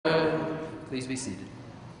Please be seated.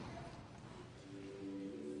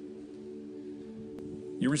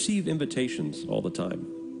 You receive invitations all the time.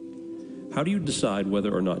 How do you decide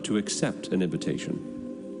whether or not to accept an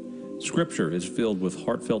invitation? Scripture is filled with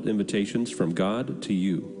heartfelt invitations from God to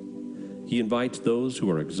you. He invites those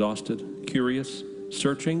who are exhausted, curious,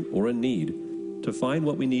 searching, or in need to find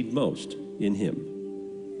what we need most in Him.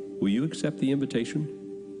 Will you accept the invitation?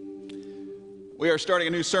 We are starting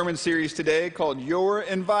a new sermon series today called You're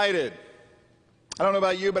Invited. I don't know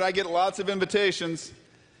about you, but I get lots of invitations.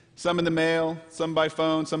 Some in the mail, some by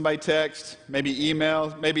phone, some by text, maybe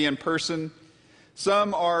email, maybe in person.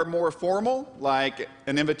 Some are more formal, like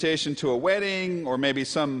an invitation to a wedding or maybe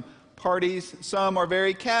some parties. Some are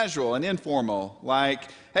very casual and informal, like,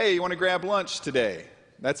 hey, you want to grab lunch today?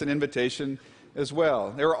 That's an invitation as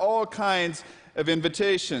well. There are all kinds of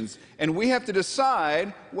invitations, and we have to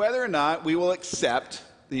decide whether or not we will accept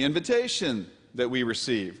the invitation that we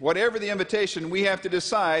receive. Whatever the invitation, we have to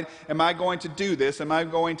decide, am I going to do this? Am I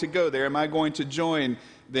going to go there? Am I going to join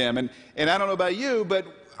them? And I don't know about you, but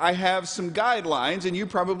I have some guidelines, and you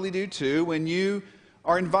probably do too, when you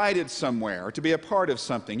are invited somewhere or to be a part of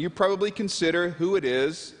something. You probably consider who it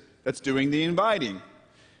is that's doing the inviting.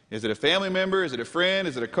 Is it a family member? Is it a friend?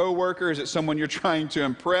 Is it a coworker? Is it someone you're trying to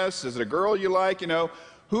impress? Is it a girl you like? You know,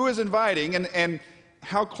 who is inviting, and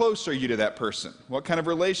how close are you to that person? What kind of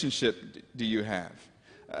relationship do you have?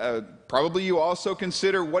 Probably you also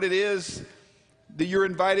consider what it is that you're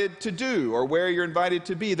invited to do or where you're invited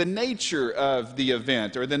to be, the nature of the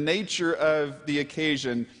event or the nature of the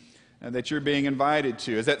occasion that you're being invited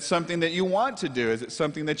to. Is that something that you want to do? Is it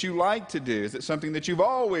something that you like to do? Is it something that you've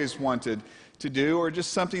always wanted to do, or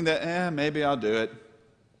just something that, maybe I'll do it?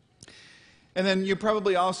 And then you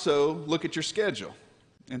probably also look at your schedule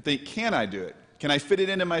and think, can I do it? Can I fit it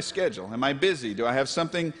into my schedule? Am I busy? Do I have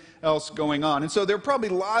something else going on? And so there are probably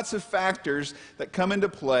lots of factors that come into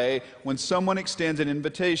play when someone extends an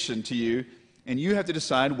invitation to you, and you have to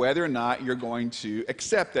decide whether or not you're going to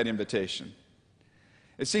accept that invitation.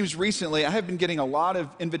 It seems recently I have been getting a lot of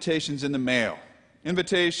invitations in the mail.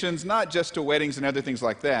 Invitations not just to weddings and other things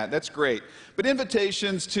like that. That's great. But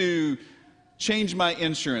invitations to change my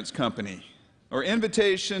insurance company, or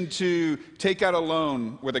invitation to take out a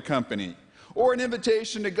loan with a company, or an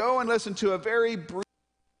invitation to go and listen to a very brief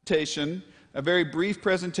presentation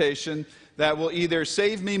that will either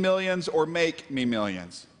save me millions or make me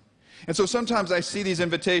millions. And so sometimes I see these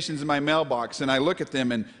invitations in my mailbox and I look at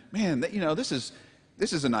them and, man, this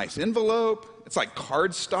is a nice envelope. It's like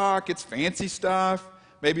cardstock. It's fancy stuff.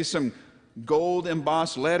 Maybe some gold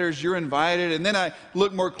embossed letters. You're invited. And then I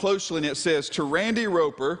look more closely and it says, to Randy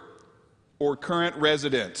Roper or current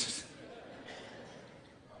resident.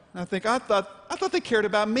 I think, I thought they cared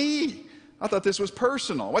about me. I thought this was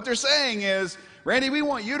personal. What they're saying is, Randy, we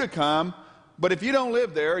want you to come, but if you don't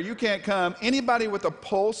live there, you can't come. Anybody with a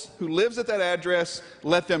pulse who lives at that address,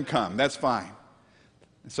 let them come. That's fine.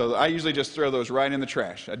 So I usually just throw those right in the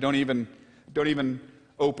trash. I don't even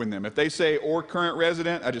open them. If they say, or current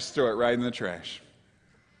resident, I just throw it right in the trash.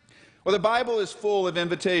 Well, the Bible is full of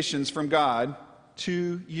invitations from God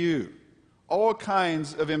to you. All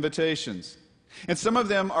kinds of invitations. And some of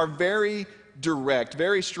them are very direct,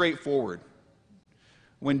 very straightforward.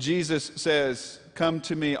 When Jesus says, come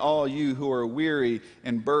to me, all you who are weary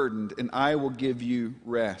and burdened, and I will give you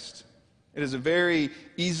rest. It is a very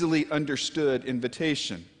easily understood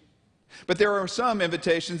invitation. But there are some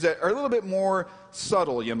invitations that are a little bit more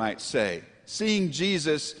subtle, you might say. Seeing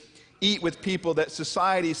Jesus eat with people that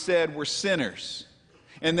society said were sinners,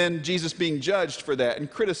 and then Jesus being judged for that and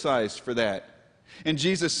criticized for that. And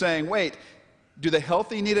Jesus saying, wait, do the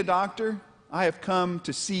healthy need a doctor? I have come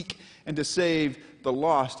to seek and to save the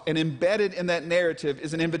lost. And embedded in that narrative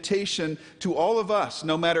is an invitation to all of us,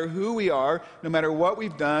 no matter who we are, no matter what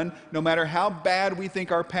we've done, no matter how bad we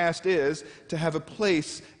think our past is, to have a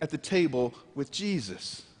place at the table with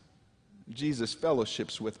Jesus. Jesus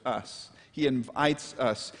fellowships with us. He invites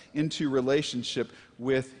us into relationship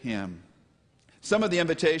with Him. Some of the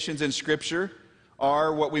invitations in Scripture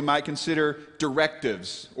are what we might consider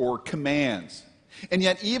directives or commands. And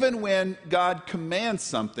yet, even when God commands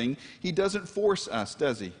something, He doesn't force us,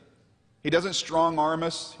 does He? He doesn't strong-arm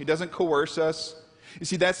us. He doesn't coerce us. You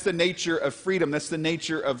see, that's the nature of freedom. That's the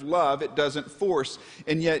nature of love. It doesn't force.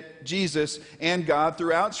 And yet, Jesus and God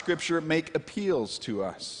throughout Scripture make appeals to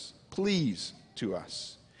us, pleas to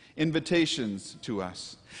us, invitations to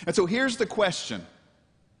us. And so here's the question.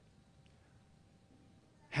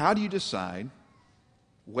 How do you decide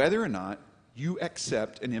whether or not you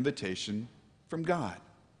accept an invitation from God?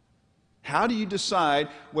 How do you decide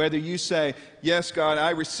whether you say, yes, God,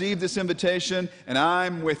 I received this invitation and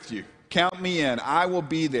I'm with you. Count me in. I will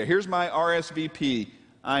be there. Here's my RSVP.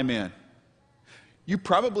 I'm in. You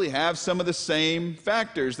probably have some of the same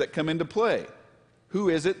factors that come into play. Who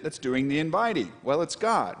is it that's doing the inviting? Well, it's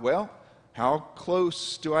God. Well, how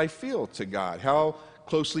close do I feel to God? How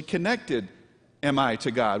closely connected am I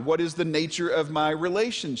to God? What is the nature of my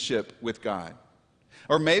relationship with God?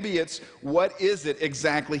 Or maybe it's, what is it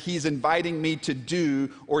exactly He's inviting me to do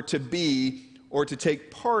or to be or to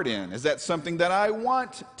take part in? Is that something that I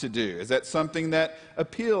want to do? Is that something that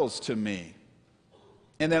appeals to me?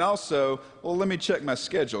 And then also, well, let me check my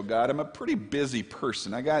schedule, God. I'm a pretty busy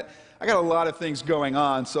person. I got a lot of things going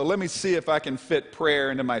on, so let me see if I can fit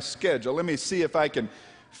prayer into my schedule. Let me see if I can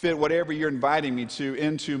fit whatever you're inviting me to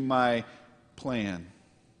into my plan.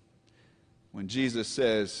 When Jesus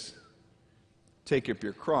says, take up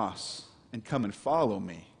your cross and come and follow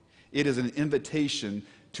me, it is an invitation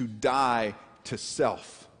to die to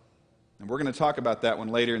self. And we're going to talk about that one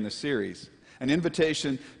later in the series. An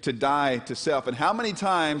invitation to die to self. And how many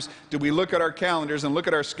times do we look at our calendars and look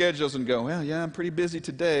at our schedules and go, well, yeah, I'm pretty busy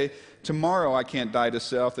today. Tomorrow I can't die to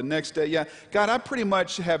self. The next day, yeah, God, I pretty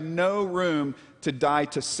much have no room to die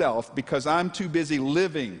to self because I'm too busy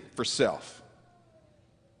living for self.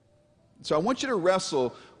 So I want you to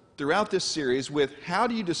wrestle throughout this series with how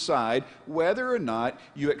do you decide whether or not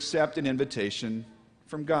you accept an invitation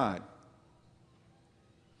from God.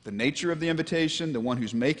 The nature of the invitation, the one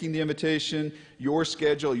who's making the invitation, your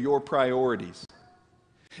schedule, your priorities.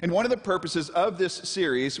 And one of the purposes of this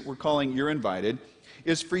series we're calling You're Invited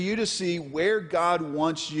is for you to see where God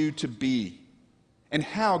wants you to be and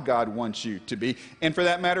how God wants you to be, and for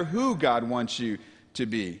that matter, who God wants you to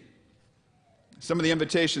be. Some of the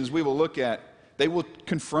invitations we will look at, they will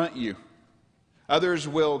confront you. Others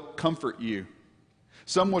will comfort you.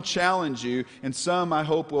 Some will challenge you, and some, I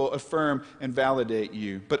hope, will affirm and validate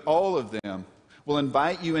you. But all of them will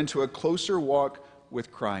invite you into a closer walk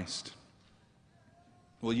with Christ.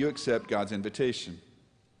 Will you accept God's invitation?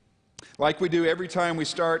 Like we do every time we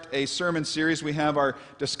start a sermon series, we have our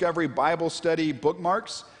Discovery Bible Study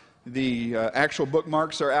bookmarks. The actual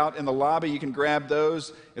bookmarks are out in the lobby. You can grab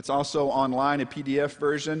those. It's also online, a PDF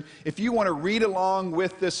version. If you want to read along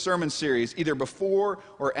with this sermon series, either before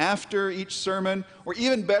or after each sermon, or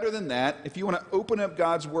even better than that, if you want to open up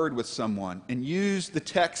God's Word with someone and use the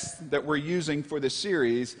text that we're using for this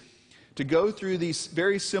series to go through these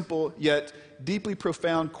very simple yet deeply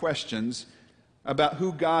profound questions about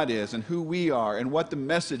who God is and who we are and what the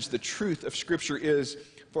message, the truth of Scripture is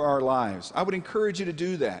for our lives. I would encourage you to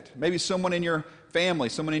do that. Maybe someone in your family,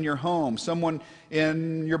 someone in your home, someone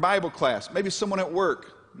in your Bible class, maybe someone at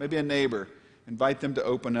work, maybe a neighbor. Invite them to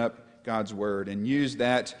open up God's Word and use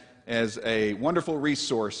that as a wonderful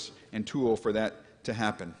resource and tool for that to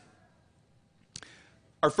happen.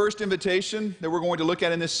 Our first invitation that we're going to look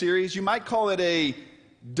at in this series, you might call it a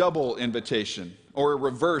double invitation or a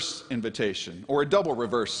reverse invitation or a double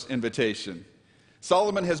reverse invitation.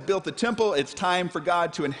 Solomon has built the temple. It's time for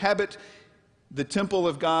God to inhabit the temple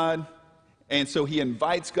of God. And so he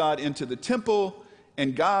invites God into the temple,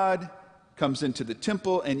 and God comes into the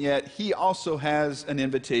temple, and yet he also has an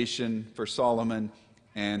invitation for Solomon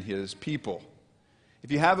and his people.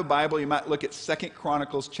 If you have a Bible, you might look at 2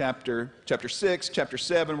 Chronicles chapter 6, chapter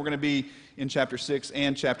 7. We're going to be in chapter 6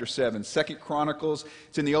 and chapter 7. 2 Chronicles,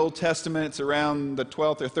 it's in the Old Testament. It's around the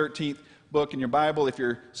 12th or 13th book in your Bible if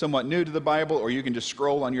you're somewhat new to the Bible, or you can just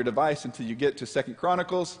scroll on your device until you get to 2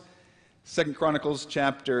 Chronicles. 2 Chronicles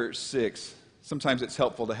chapter 6. Sometimes it's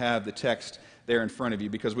helpful to have the text there in front of you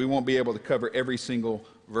because we won't be able to cover every single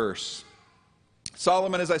verse.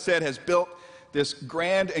 Solomon, as I said, has built this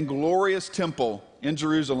grand and glorious temple in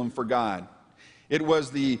Jerusalem for God. It was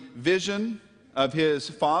the vision of his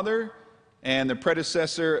father and the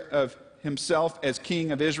predecessor of himself as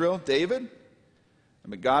king of Israel, David.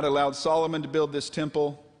 But God allowed Solomon to build this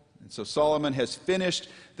temple, and so Solomon has finished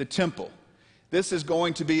the temple. This is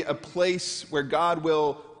going to be a place where God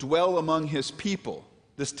will dwell among his people.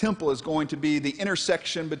 This temple is going to be the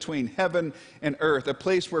intersection between heaven and earth, a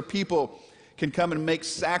place where people can come and make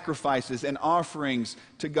sacrifices and offerings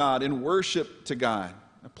to God and worship to God,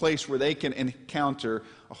 a place where they can encounter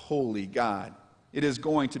a holy God. It is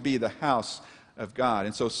going to be the house of God.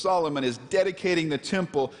 And so Solomon is dedicating the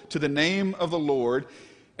temple to the name of the Lord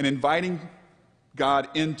and inviting God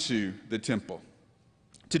into the temple.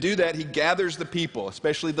 To do that, he gathers the people,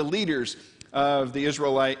 especially the leaders of the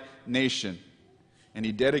Israelite nation, and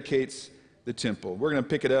he dedicates the temple. We're going to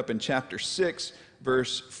pick it up in chapter 6,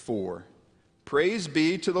 verse 4. Praise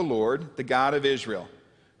be to the Lord, the God of Israel,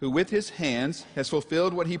 who with his hands has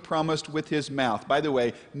fulfilled what he promised with his mouth. By the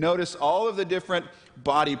way, notice all of the different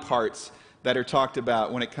body parts that are talked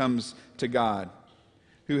about when it comes to God,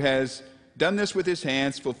 who has done this with his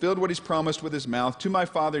hands, fulfilled what he's promised with his mouth to my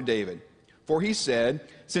father David. For he said,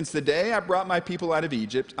 since the day I brought my people out of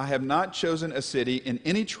Egypt, I have not chosen a city in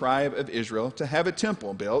any tribe of Israel to have a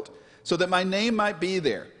temple built, so that my name might be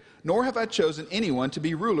there, nor have I chosen anyone to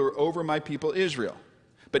be ruler over my people Israel.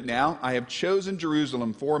 But now I have chosen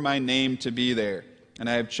Jerusalem for my name to be there, and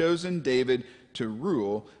I have chosen David to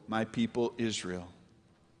rule my people Israel.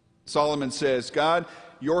 Solomon says, God,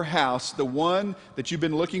 your house, the one that you've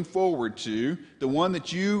been looking forward to, the one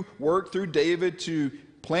that you worked through David to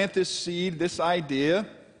plant this seed, this idea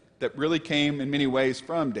that really came in many ways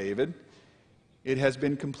from David, it has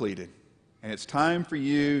been completed. And it's time for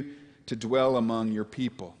you to dwell among your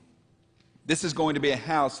people. This is going to be a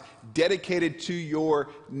house dedicated to your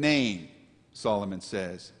name, Solomon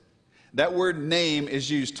says. That word name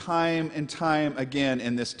is used time and time again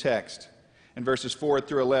in this text. In verses 4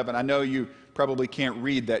 through 11, I know you probably can't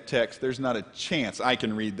read that text. There's not a chance I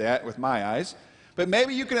can read that with my eyes. But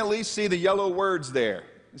maybe you can at least see the yellow words there.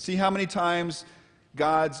 See how many times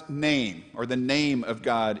God's name or the name of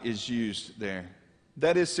God is used there.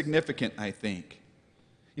 That is significant, I think.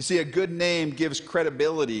 You see, a good name gives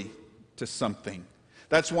credibility to something.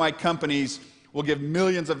 That's why companies will give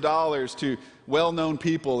millions of dollars to well-known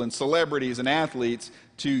people and celebrities and athletes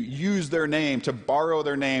to use their name, to borrow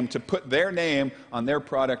their name, to put their name on their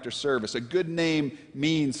product or service. A good name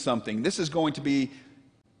means something. This is going to be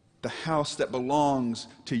the house that belongs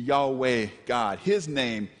to Yahweh God. His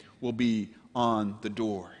name will be on the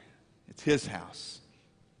door. It's his house.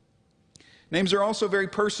 Names are also very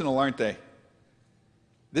personal, aren't they?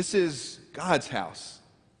 This is God's house.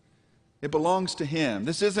 It belongs to him.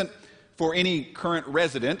 This isn't for any current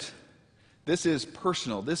resident. This is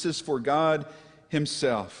personal. This is for God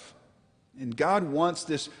himself. And God wants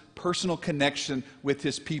this personal connection with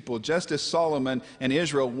his people. Just as Solomon and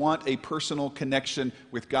Israel want a personal connection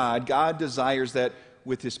with God, God desires that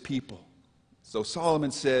with his people. So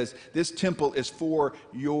Solomon says, this temple is for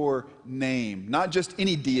your name. Not just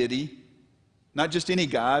any deity, not just any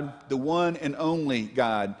God, the one and only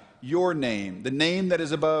God, your name, the name that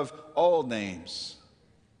is above all names.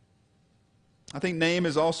 I think name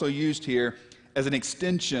is also used here as an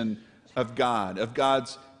extension of God, of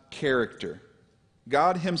God's character.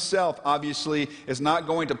 God himself, obviously, is not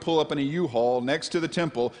going to pull up in a U-Haul next to the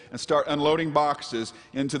temple and start unloading boxes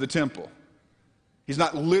into the temple. He's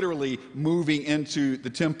not literally moving into the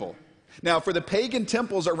temple. Now, for the pagan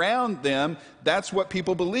temples around them, that's what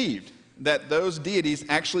people believed, that those deities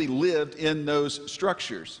actually lived in those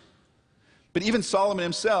structures. But even Solomon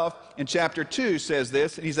himself in chapter 2 says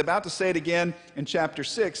this, and he's about to say it again in chapter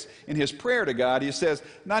 6 in his prayer to God. He says,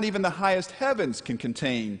 not even the highest heavens can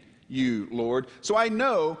contain you, Lord. So I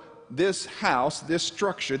know this house, this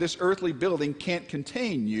structure, this earthly building can't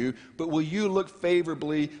contain you, but will you look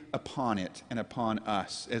favorably upon it and upon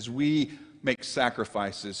us as we make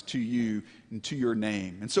sacrifices to you and to your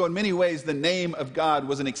name? And so in many ways, the name of God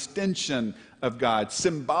was an extension of God,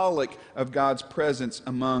 symbolic of God's presence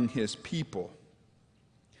among his people.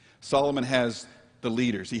 Solomon has the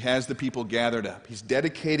leaders. He has the people gathered up. He's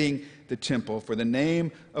dedicating the temple for the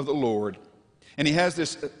name of the Lord. And he has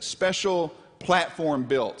this special platform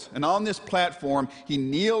built. And on this platform, he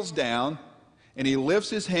kneels down and he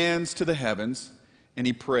lifts his hands to the heavens and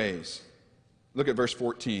he prays. Look at verse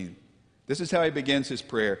 14. This is how he begins his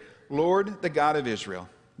prayer. Lord, the God of Israel,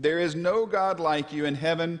 there is no God like you in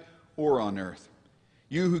heaven or on earth.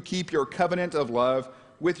 You who keep your covenant of love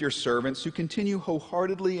with your servants, who continue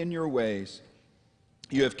wholeheartedly in your ways.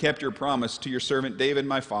 You have kept your promise to your servant David,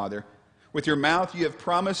 my father. With your mouth you have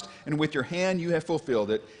promised, and with your hand you have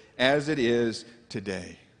fulfilled it, as it is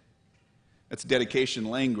today. That's dedication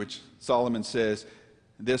language. Solomon says,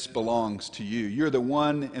 this belongs to you. You're the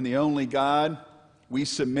one and the only God. We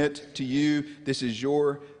submit to you. This is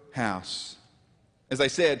your house. As I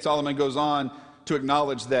said, Solomon goes on to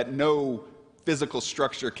acknowledge that no physical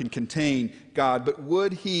structure can contain God, but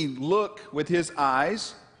would he look with his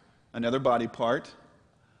eyes, another body part,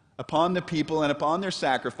 upon the people and upon their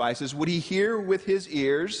sacrifices? Would he hear with his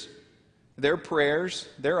ears their prayers,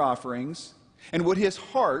 their offerings, and would his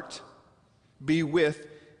heart be with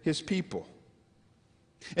his people?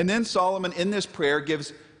 And then Solomon in this prayer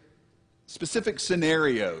gives specific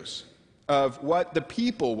scenarios of what the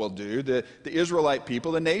people will do, the Israelite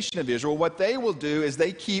people, the nation of Israel. What they will do is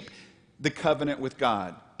they keep the covenant with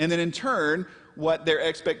God. And then in turn, what their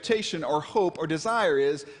expectation or hope or desire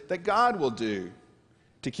is that God will do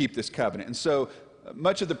to keep this covenant. And so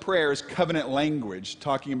much of the prayer is covenant language,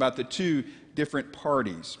 talking about the two different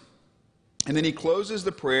parties. And then he closes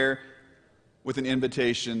the prayer with an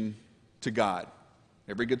invitation to God.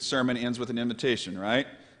 Every good sermon ends with an invitation, right?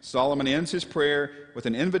 Solomon ends his prayer with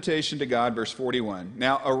an invitation to God, verse 41.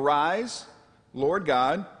 Now arise, Lord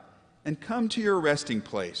God, and come to your resting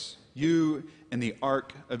place, you and the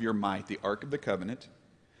ark of your might, the ark of the covenant.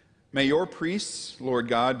 May your priests, Lord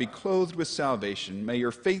God, be clothed with salvation. May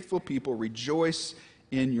your faithful people rejoice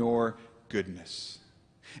in your goodness.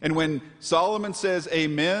 And when Solomon says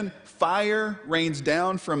amen, fire rains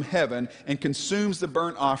down from heaven and consumes the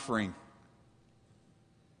burnt offering,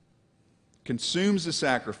 consumes the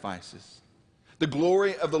sacrifices. The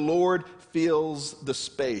glory of the Lord fills the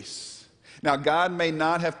space. Now, God may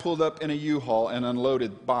not have pulled up in a U-Haul and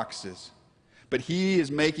unloaded boxes, but he is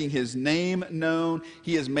making his name known.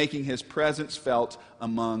 He is making his presence felt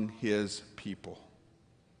among his people.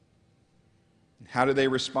 How do they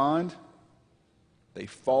respond? They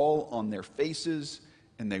fall on their faces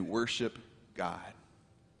and they worship God,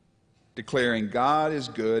 declaring God is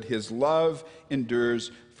good, his love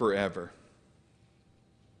endures forever.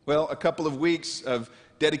 Well, a couple of weeks of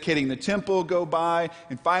dedicating the temple go by,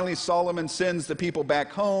 and finally Solomon sends the people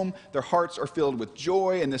back home. Their hearts are filled with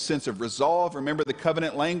joy and this sense of resolve. Remember the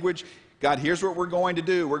covenant language? God, here's what we're going to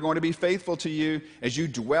do. We're going to be faithful to you as you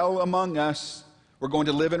dwell among us. We're going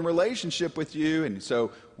to live in relationship with you, and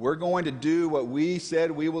so we're going to do what we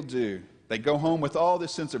said we will do. They go home with all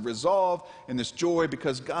this sense of resolve and this joy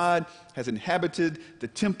because God has inhabited the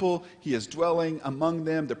temple. He is dwelling among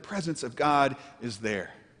them. The presence of God is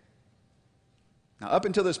there. Now, up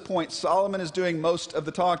until this point, Solomon is doing most of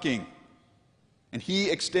the talking, and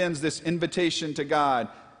he extends this invitation to God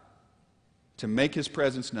to make his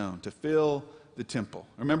presence known, to fill the temple.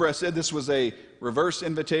 Remember I said this was a reverse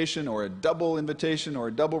invitation or a double invitation or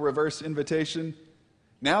a double reverse invitation?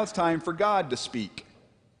 Now it's time for God to speak.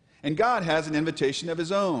 And God has an invitation of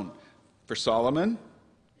his own for Solomon,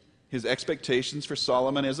 his expectations for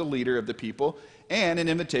Solomon as a leader of the people, and an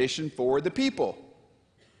invitation for the people,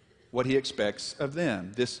 what he expects of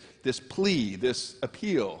them. This plea, this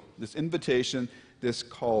appeal, this invitation, this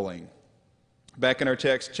calling. Back in our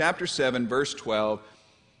text, chapter 7, verse 12,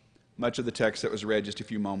 much of the text that was read just a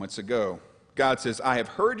few moments ago. God says, I have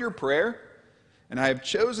heard your prayer, and I have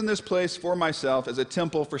chosen this place for myself as a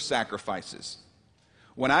temple for sacrifices.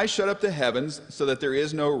 When I shut up the heavens so that there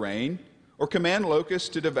is no rain, or command locusts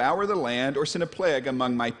to devour the land, or send a plague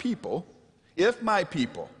among my people, if my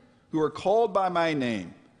people, who are called by my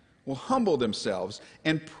name, will humble themselves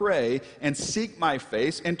and pray and seek my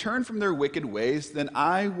face and turn from their wicked ways, then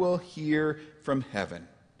I will hear from heaven,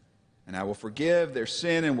 and I will forgive their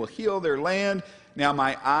sin and will heal their land. Now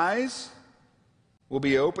my eyes will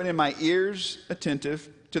be open and my ears attentive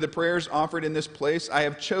to the prayers offered in this place. I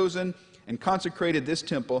have chosen and consecrated this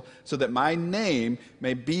temple so that my name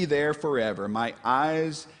may be there forever. My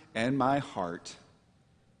eyes and my heart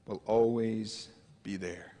will always be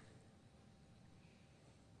there.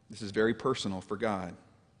 This is very personal for God.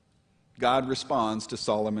 God responds to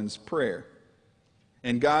Solomon's prayer.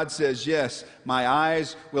 And God says, yes, my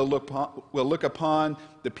eyes will look upon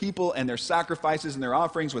the people and their sacrifices and their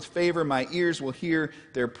offerings with favor. My ears will hear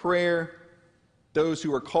their prayer. Those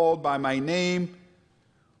who are called by my name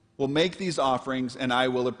will make these offerings, and I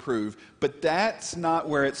will approve. But that's not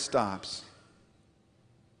where it stops.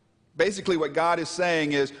 Basically, what God is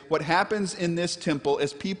saying is what happens in this temple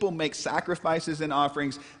as people make sacrifices and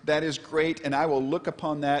offerings, that is great, and I will look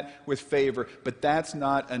upon that with favor. But that's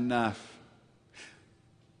not enough.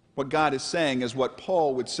 What God is saying is what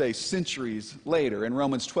Paul would say centuries later in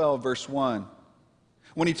Romans 12, verse 1.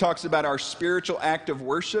 When he talks about our spiritual act of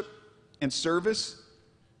worship and service,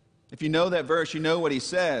 if you know that verse, you know what he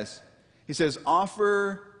says. He says,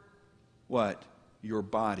 offer what? Your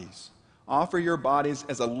bodies. Offer your bodies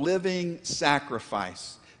as a living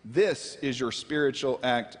sacrifice. This is your spiritual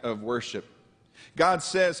act of worship. God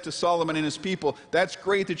says to Solomon and his people, that's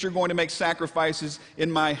great that you're going to make sacrifices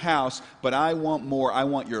in my house, but I want more. I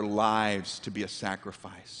want your lives to be a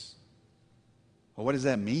sacrifice. Well, what does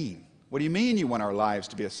that mean? What do you mean you want our lives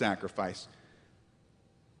to be a sacrifice?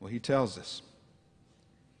 Well, he tells us.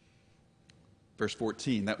 Verse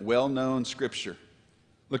 14, that well-known scripture.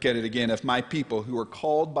 Look at it again. If my people who are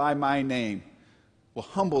called by my name will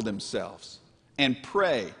humble themselves and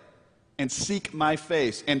pray and seek my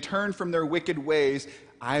face and turn from their wicked ways,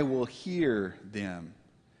 I will hear them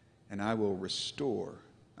and I will restore,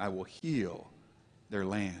 I will heal their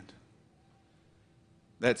land.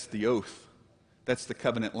 That's the oath. That's the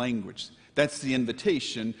covenant language. That's the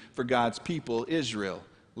invitation for God's people, Israel,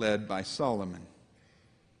 led by Solomon.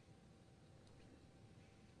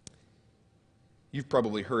 You've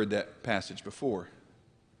probably heard that passage before.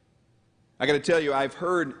 I got to tell you, I've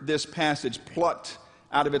heard this passage plucked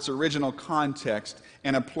out of its original context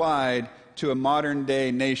and applied to a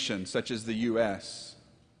modern-day nation such as the U.S.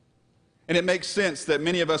 And it makes sense that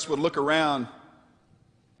many of us would look around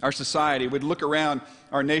our society, would look around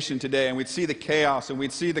our nation today, and we'd see the chaos, and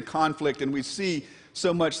we'd see the conflict, and we'd see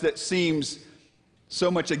so much that seems so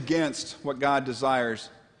much against what God desires.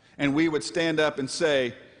 And we would stand up and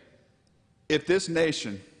say, if this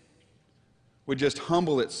nation would just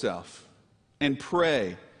humble itself and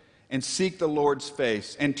pray and seek the Lord's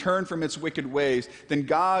face and turn from its wicked ways, then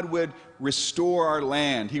God would restore our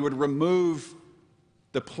land. He would remove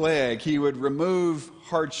the plague. He would remove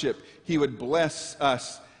hardship. He would bless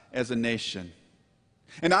us as a nation.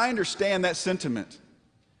 And I understand that sentiment.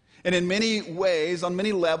 And in many ways, on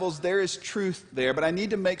many levels, there is truth there. But I need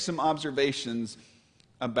to make some observations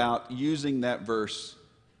about using that verse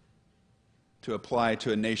to apply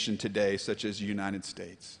to a nation today, such as the United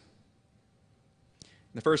States.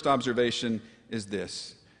 The first observation is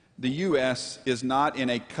this: the U.S. is not in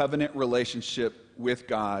a covenant relationship with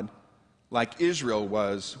God like Israel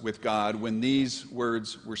was with God when these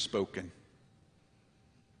words were spoken.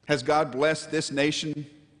 Has God blessed this nation,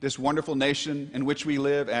 this wonderful nation in which we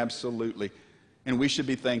live? Absolutely. And we should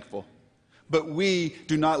be thankful. But we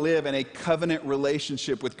do not live in a covenant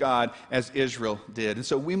relationship with God as Israel did. And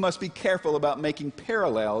so we must be careful about making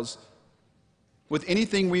parallels with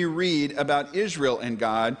anything we read about Israel and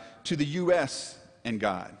God to the U.S. and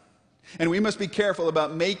God. And we must be careful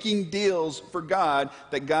about making deals for God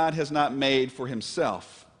that God has not made for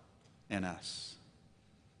himself and us.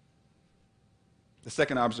 The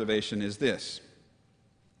second observation is this,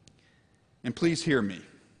 and please hear me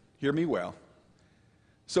well.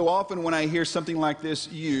 So often when I hear something like this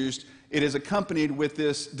used, it is accompanied with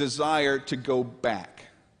this desire to go back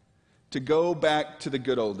to the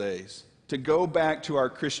good old days, to go back to our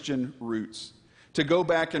Christian roots, to go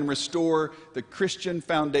back and restore the Christian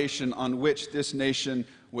foundation on which this nation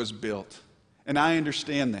was built. And I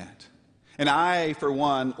understand that. And I, for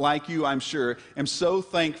one, like you, I'm sure, am so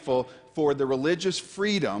thankful for the religious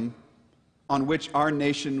freedom on which our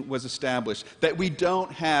nation was established, that we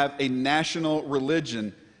don't have a national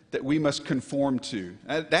religion that we must conform to.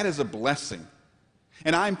 That is a blessing.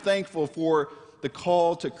 And I'm thankful for the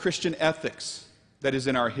call to Christian ethics that is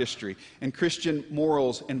in our history, and Christian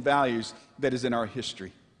morals and values that is in our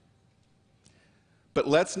history. But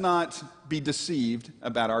let's not be deceived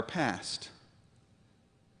about our past.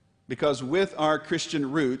 Because with our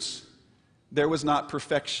Christian roots, there was not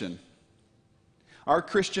perfection. Our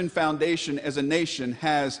Christian foundation as a nation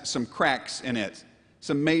has some cracks in it,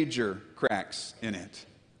 some major cracks in it.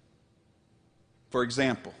 For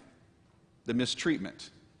example, the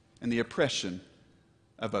mistreatment and the oppression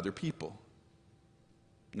of other people,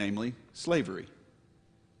 namely slavery.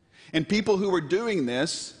 And people who were doing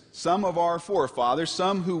this, some of our forefathers,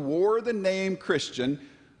 some who wore the name Christian,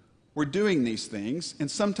 were doing these things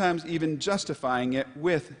and sometimes even justifying it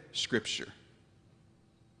with Scripture.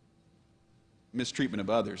 Mistreatment of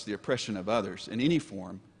others, the oppression of others in any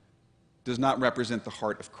form, does not represent the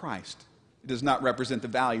heart of Christ. It does not represent the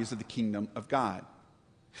values of the kingdom of God.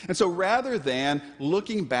 And so rather than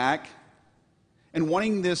looking back and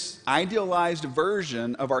wanting this idealized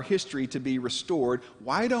version of our history to be restored,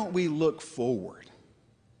 why don't we look forward?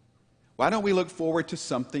 Why don't we look forward to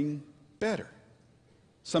something better?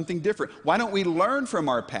 Something different. Why don't we learn from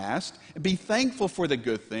our past and be thankful for the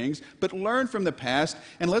good things, but learn from the past,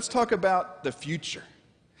 and let's talk about the future.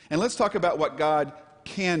 And let's talk about what God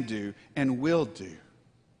can do and will do.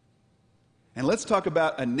 And let's talk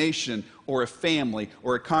about a nation or a family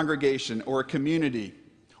or a congregation or a community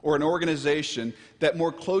or an organization that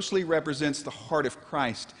more closely represents the heart of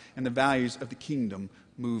Christ and the values of the kingdom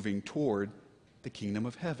moving toward the kingdom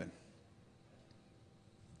of heaven.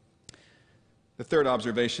 The third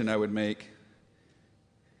observation I would make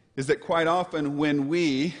is that quite often when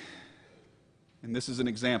we, and this is an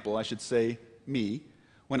example, I should say me,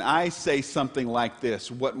 when I say something like this,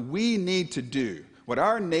 what we need to do, what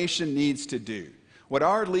our nation needs to do, what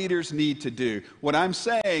our leaders need to do, what I'm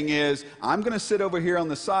saying is, I'm going to sit over here on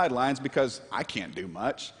the sidelines because I can't do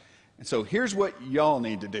much. And so here's what y'all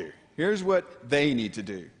need to do. Here's what they need to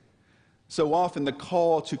do. So often the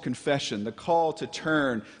call to confession, the call to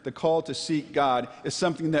turn, the call to seek God is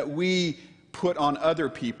something that we put on other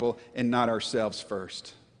people and not ourselves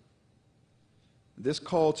first. This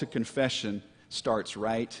call to confession starts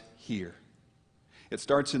right here. It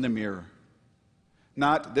starts in the mirror.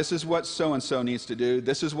 Not, this is what so-and-so needs to do.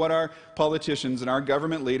 This is what our politicians and our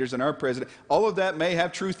government leaders and our president, all of that may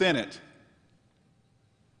have truth in it.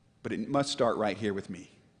 But it must start right here with me.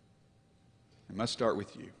 It must start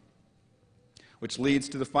with you. Which leads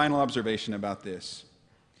to the final observation about this.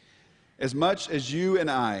 as much as you and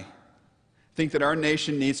I think that our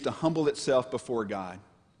nation needs to humble itself before God,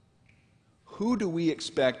 who do we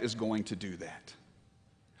expect is going to do that?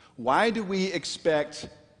 Why do we expect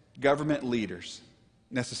government leaders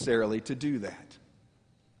necessarily to do that?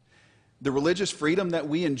 The religious freedom that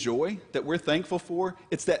we enjoy, that we're thankful for,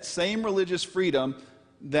 it's that same religious freedom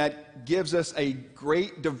that gives us a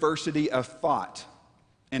great diversity of thought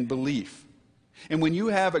and belief. And when you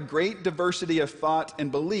have a great diversity of thought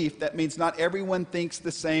and belief, that means not everyone thinks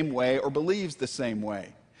the same way or believes the same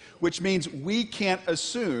way, which means we can't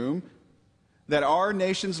assume that our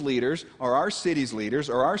nation's leaders or our city's leaders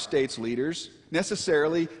or our state's leaders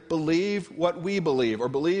necessarily believe what we believe or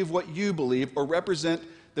believe what you believe or represent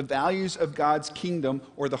the values of God's kingdom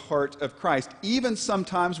or the heart of Christ, even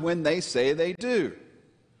sometimes when they say they do.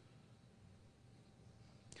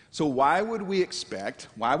 So why would we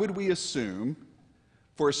assume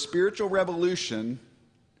for a spiritual revolution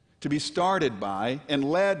to be started by and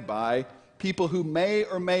led by people who may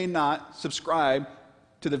or may not subscribe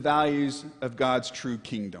to the values of God's true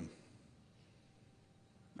kingdom?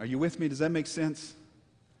 Are you with me? Does that make sense?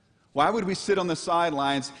 Why would we sit on the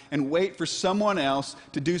sidelines and wait for someone else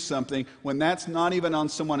to do something when that's not even on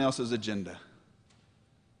someone else's agenda?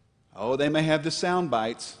 Oh, they may have the sound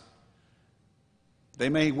bites. They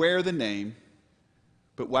may wear the name.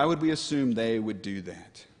 But why would we assume they would do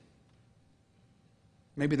that?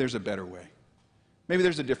 Maybe there's a better way. Maybe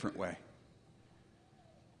there's a different way.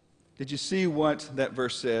 Did you see what that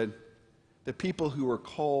verse said? The people who are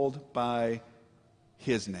called by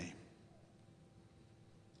His name.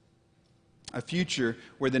 A future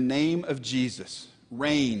where the name of Jesus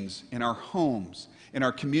reigns in our homes, in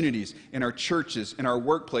our communities, in our churches, in our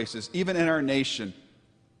workplaces, even in our nation,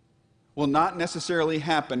 will not necessarily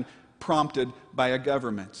happen prompted by a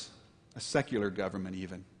government, a secular government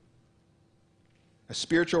even. A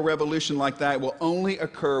spiritual revolution like that will only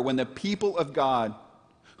occur when the people of God,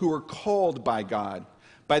 who are called by God,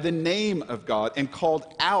 by the name of God, and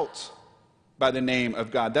called out by the name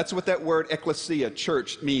of God. That's what that word ecclesia,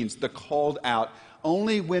 church, means, the called out.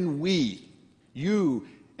 Only when we, you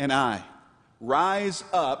and I, rise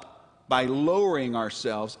up by lowering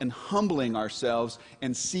ourselves and humbling ourselves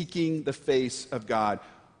and seeking the face of God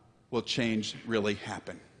will change really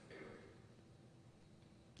happen.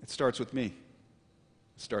 It starts with me.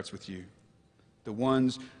 It starts with you, the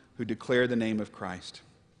ones who declare the name of Christ.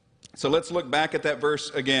 So let's look back at that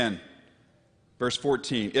verse again. Verse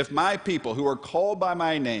 14, if my people who are called by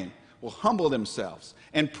my name will humble themselves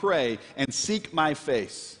and pray and seek my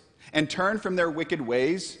face and turn from their wicked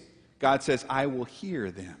ways, God says, I will hear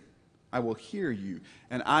them. I will hear you,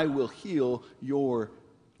 and I will heal your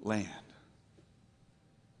land.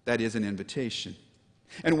 That is an invitation.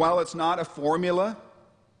 And while it's not a formula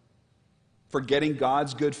for getting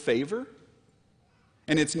God's good favor,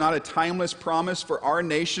 and it's not a timeless promise for our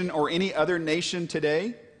nation or any other nation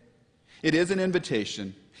today, it is an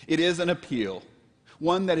invitation. It is an appeal,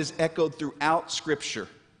 one that is echoed throughout Scripture,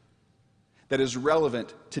 that is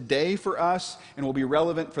relevant today for us and will be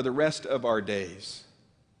relevant for the rest of our days.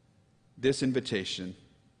 This invitation,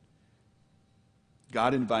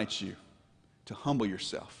 God invites you to humble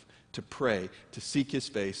yourself, to pray, to seek His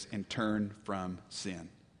face, and turn from sin.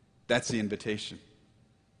 That's the invitation.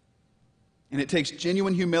 And it takes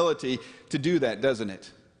genuine humility to do that, doesn't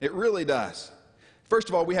it? It really does. First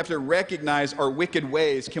of all, we have to recognize our wicked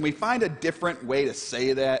ways. Can we find a different way to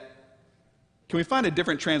say that? Can we find a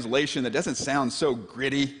different translation that doesn't sound so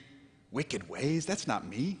gritty? Wicked ways? That's not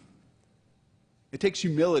me. It takes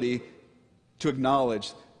humility to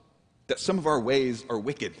acknowledge that some of our ways are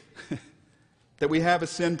wicked, that we have a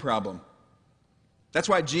sin problem. That's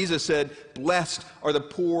why Jesus said, blessed are the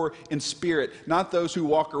poor in spirit, not those who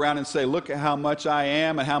walk around and say, look at how much I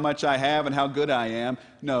am and how much I have and how good I am.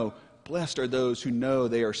 No, blessed are those who know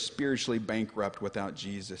they are spiritually bankrupt without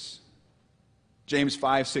Jesus. James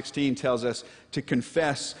 5:16 tells us to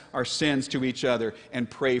confess our sins to each other and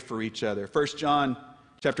pray for each other. 1 John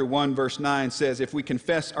chapter 1 verse 9 says, if we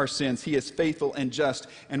confess our sins, He is faithful and just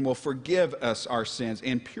and will forgive us our sins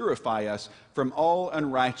and purify us from all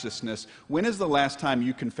unrighteousness. When is the last time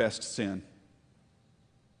you confessed sin?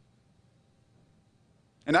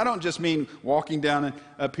 And I don't just mean walking down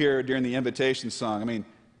up here during the invitation song. I mean,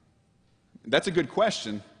 that's a good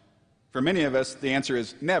question. For many of us, the answer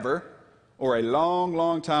is never, or a long,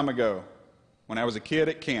 long time ago, when I was a kid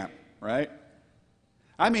at camp, right?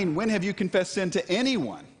 I mean, when have you confessed sin to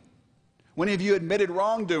anyone? When have you admitted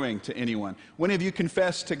wrongdoing to anyone? When have you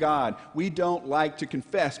confessed to God? We don't like to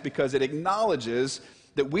confess because it acknowledges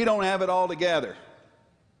that we don't have it all together,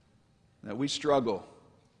 that we struggle,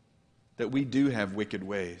 that we do have wicked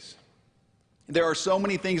ways. There are so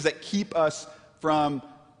many things that keep us from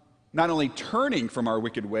not only turning from our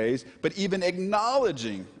wicked ways, but even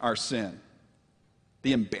acknowledging our sin.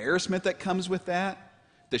 The embarrassment that comes with that,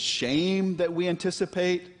 the shame that we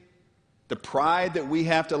anticipate, the pride that we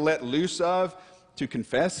have to let loose of to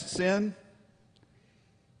confess sin.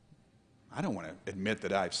 I don't want to admit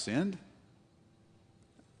that I've sinned.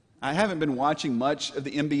 I haven't been watching much of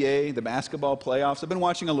the NBA, the basketball playoffs. I've been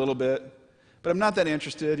watching a little bit, but I'm not that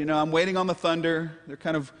interested. I'm waiting on the Thunder. They're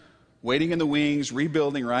kind of waiting in the wings,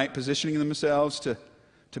 rebuilding, right? Positioning themselves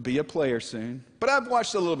to be a player soon. But I've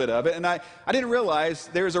watched a little bit of it, and I didn't realize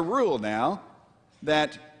there's a rule now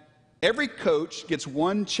that every coach gets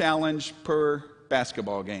one challenge per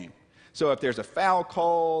basketball game. So if there's a foul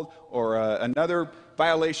called or another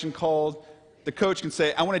violation called, the coach can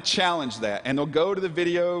say, I want to challenge that. And they'll go to the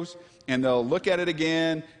videos, and they'll look at it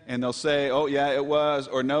again, and they'll say, oh, yeah, it was,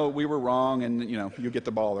 or no, we were wrong, and, you get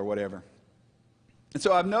the ball or whatever. And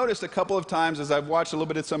so I've noticed a couple of times as I've watched a little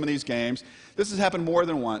bit of some of these games, this has happened more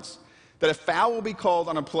than once, that a foul will be called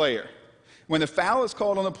on a player. When the foul is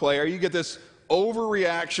called on the player, you get this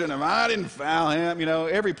overreaction of, I didn't foul him.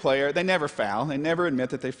 Every player, they never foul. They never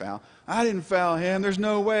admit that they foul. I didn't foul him. There's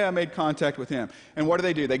no way I made contact with him. And what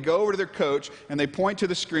do? They go over to their coach, and they point to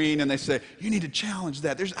the screen, and they say, you need to challenge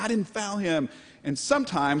that. I didn't foul him. And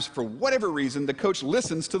sometimes, for whatever reason, the coach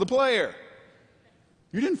listens to the player.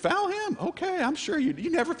 You didn't foul him? Okay, I'm sure you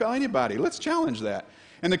never foul anybody. Let's challenge that.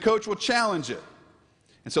 And the coach will challenge it.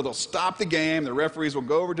 And so they'll stop the game. The referees will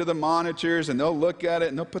go over to the monitors, and they'll look at it,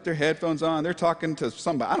 and they'll put their headphones on. They're talking to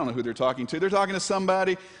somebody. I don't know who they're talking to. They're talking to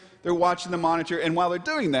somebody. They're watching the monitor. And while they're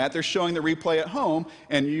doing that, they're showing the replay at home.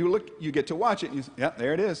 And you get to watch it. And you say, yeah,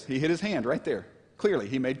 there it is. He hit his hand right there. Clearly,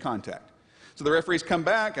 he made contact. So the referees come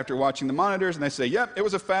back after watching the monitors, and they say, yep, it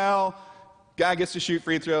was a foul. Guy gets to shoot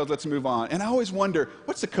free throws. Let's move on. And I always wonder,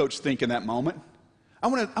 what's the coach think in that moment? I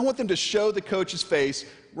want them to show the coach's face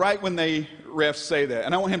right when the refs say that.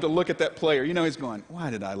 And I want him to look at that player. He's going, why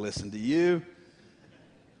did I listen to you?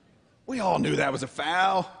 We all knew that was a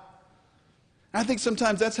foul. And I think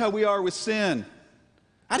sometimes that's how we are with sin.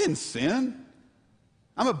 I didn't sin.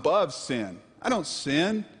 I'm above sin. I don't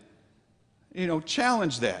sin.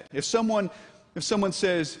 Challenge that. If someone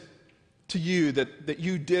says to you that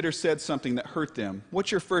you did or said something that hurt them, what's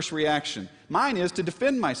your first reaction? Mine is to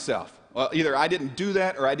defend myself. Well, either I didn't do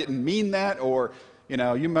that, or I didn't mean that, or,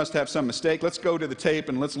 you must have some mistake. Let's go to the tape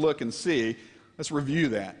and let's look and see. Let's review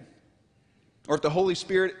that. Or if the Holy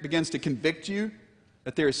Spirit begins to convict you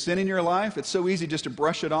that there is sin in your life, it's so easy just to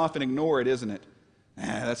brush it off and ignore it, isn't it?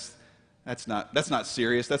 That's not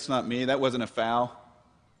serious. That's not me. That wasn't a foul.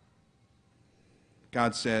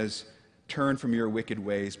 God says, turn from your wicked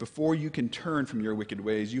ways. Before you can turn from your wicked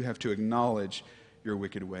ways, you have to acknowledge your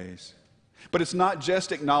wicked ways. But it's not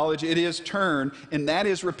just acknowledge, it is turn, and that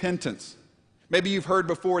is repentance. Maybe you've heard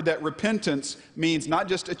before that repentance means not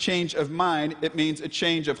just a change of mind, it means a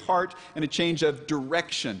change of heart and a change of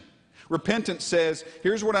direction. Repentance says,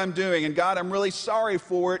 here's what I'm doing, and God, I'm really sorry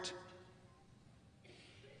for it,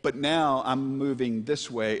 but now I'm moving this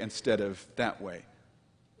way instead of that way.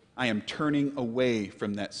 I am turning away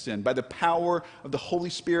from that sin. By the power of the Holy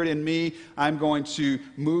Spirit in me, I'm going to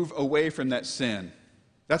move away from that sin.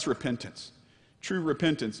 That's repentance. True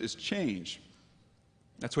repentance is change.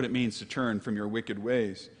 That's what it means to turn from your wicked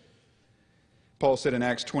ways. Paul said in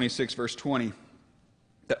Acts 26, verse 20,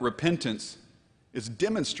 that repentance is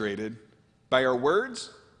demonstrated by our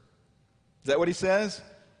words. Is that what he says?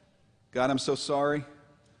 God, I'm so sorry.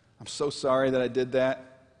 I'm so sorry that I did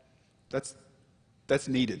that. That's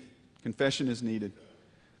needed. Confession is needed.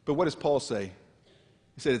 But what does Paul say?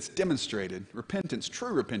 He said it's demonstrated. Repentance,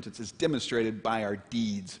 true repentance, is demonstrated by our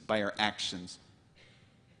deeds, by our actions.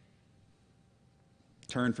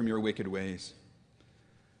 Turn from your wicked ways.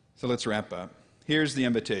 So let's wrap up. Here's the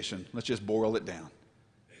invitation. Let's just boil it down.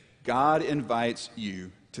 God invites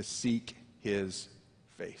you to seek his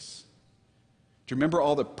face. Do you remember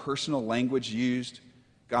all the personal language used?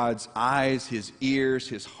 God's eyes, his ears,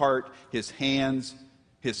 his heart, his hands,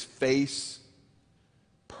 his face.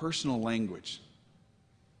 Personal language.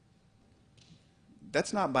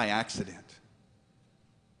 That's not by accident.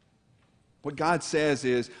 What God says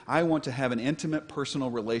is, I want to have an intimate personal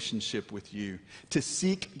relationship with you. To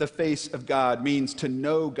seek the face of God means to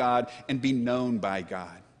know God and be known by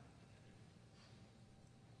God.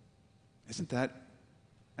 Isn't that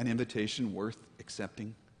an invitation worth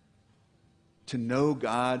accepting? To know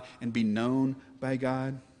God and be known by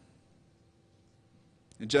God?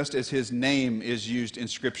 And just as his name is used in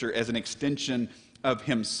Scripture as an extension of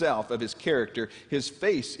himself, of his character, his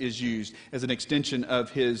face is used as an extension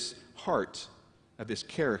of his heart, of his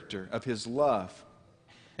character, of his love.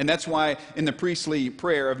 And that's why in the priestly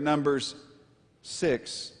prayer of Numbers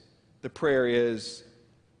 6, the prayer is,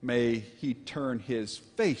 may he turn his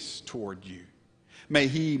face toward you. May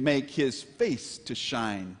he make his face to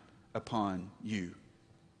shine upon you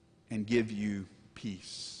and give you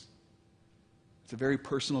peace. It's a very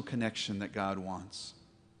personal connection that God wants.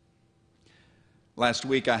 Last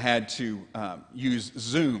week I had to use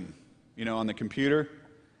Zoom, on the computer.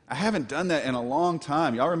 I haven't done that in a long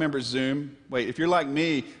time. Y'all remember Zoom? Wait, if you're like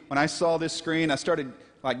me, when I saw this screen, I started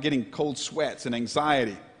getting cold sweats and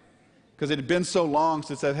anxiety because it had been so long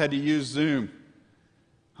since I've had to use Zoom.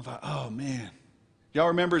 I thought, oh man. Y'all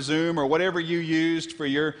remember Zoom or whatever you used for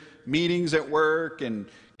your meetings at work and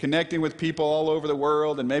connecting with people all over the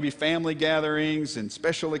world and maybe family gatherings and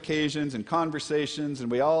special occasions and conversations,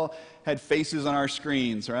 and we all had faces on our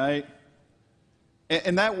screens, right?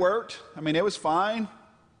 And that worked. I mean, it was fine.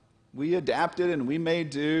 We adapted and we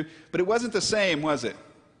made do, but it wasn't the same, was it?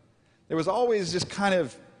 There was always just kind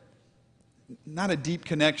of not a deep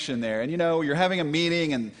connection there. And you're having a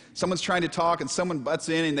meeting and someone's trying to talk and someone butts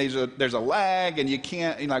in and there's a lag and you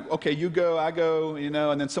can't, you're like, okay, you go, I go,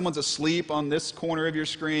 and then someone's asleep on this corner of your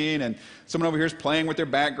screen and someone over here is playing with their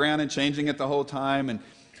background and changing it the whole time, and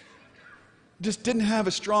just didn't have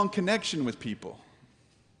a strong connection with people.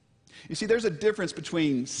 You see, there's a difference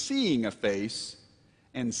between seeing a face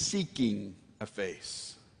and seeking a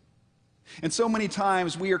face. And so many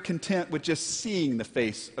times we are content with just seeing the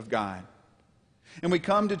face of God. And we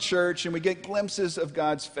come to church and we get glimpses of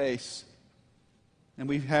God's face. And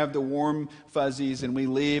we have the warm fuzzies and we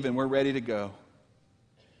leave and we're ready to go.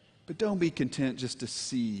 But don't be content just to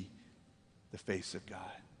see the face of God.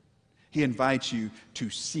 He invites you to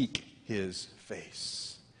seek his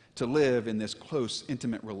face, to live in this close,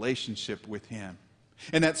 intimate relationship with him.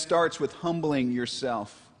 And that starts with humbling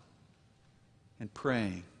yourself and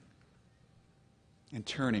praying and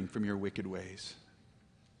turning from your wicked ways.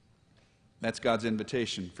 That's God's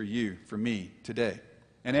invitation for you, for me, today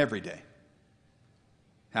and every day.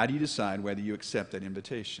 How do you decide whether you accept that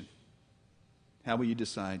invitation? How will you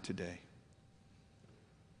decide today?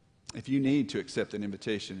 If you need to accept an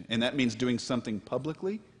invitation, and that means doing something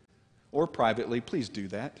publicly or privately, please do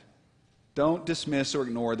that. Don't dismiss or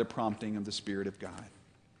ignore the prompting of the Spirit of God.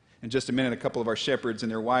 In just a minute, a couple of our shepherds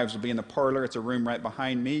and their wives will be in the parlor. It's a room right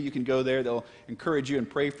behind me. You can go there. They'll encourage you and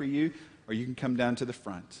pray for you, or you can come down to the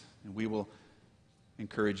front, and we will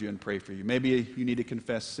encourage you and pray for you. Maybe you need to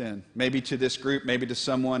confess sin. Maybe to this group, maybe to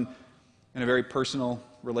someone in a very personal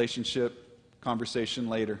relationship, conversation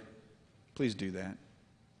later. Please do that.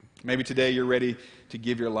 Maybe today you're ready to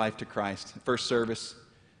give your life to Christ. First service,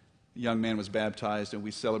 the young man was baptized, and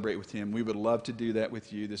we celebrate with him. We would love to do that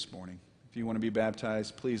with you this morning. If you want to be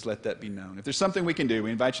baptized, please let that be known. If there's something we can do,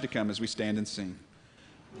 we invite you to come as we stand and sing.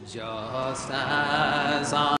 Just as